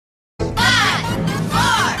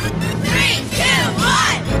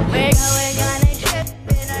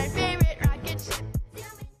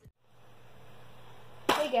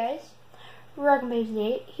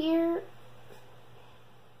Rockmazy here.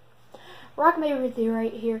 Rockmazy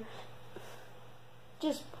right here.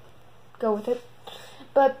 Just go with it.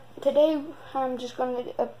 But today I'm just going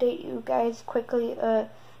to update you guys quickly. I'm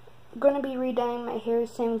going to be redying my hair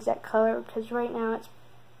same exact color because right now it's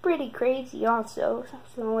pretty crazy also.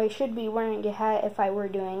 So I should be wearing a hat if I were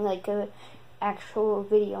doing like a actual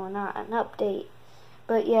video, not an update.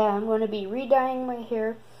 But yeah, I'm going to be redying my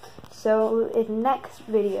hair. So in the next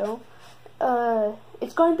video,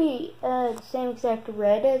 it's going to be the same exact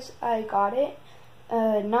red as I got it.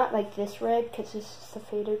 Not like this red because this is the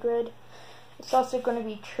faded red. It's also going to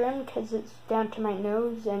be trimmed because it's down to my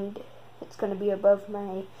nose and it's going to be above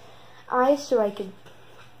my eyes so I could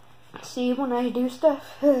see when I do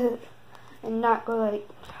stuff and not go like,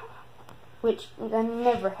 which then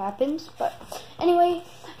never happens. But anyway,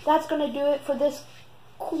 that's going to do it for this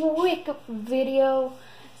quick video.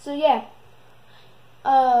 So yeah,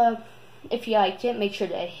 if you liked it, make sure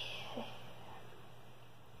to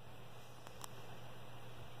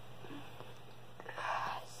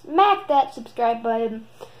smack that subscribe button.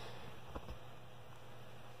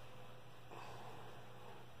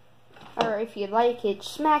 Or if you like it,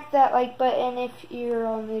 smack that like button. If you're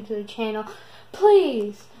all new to the channel,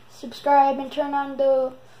 please subscribe and turn on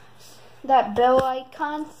that bell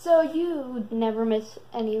icon so you never miss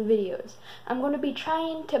any videos. I'm going to be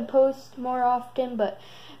trying to post more often, but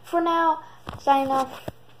for now, sign off.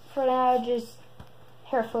 For now, just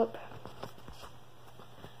hair flip.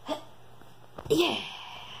 Yeah.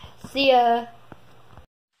 See ya.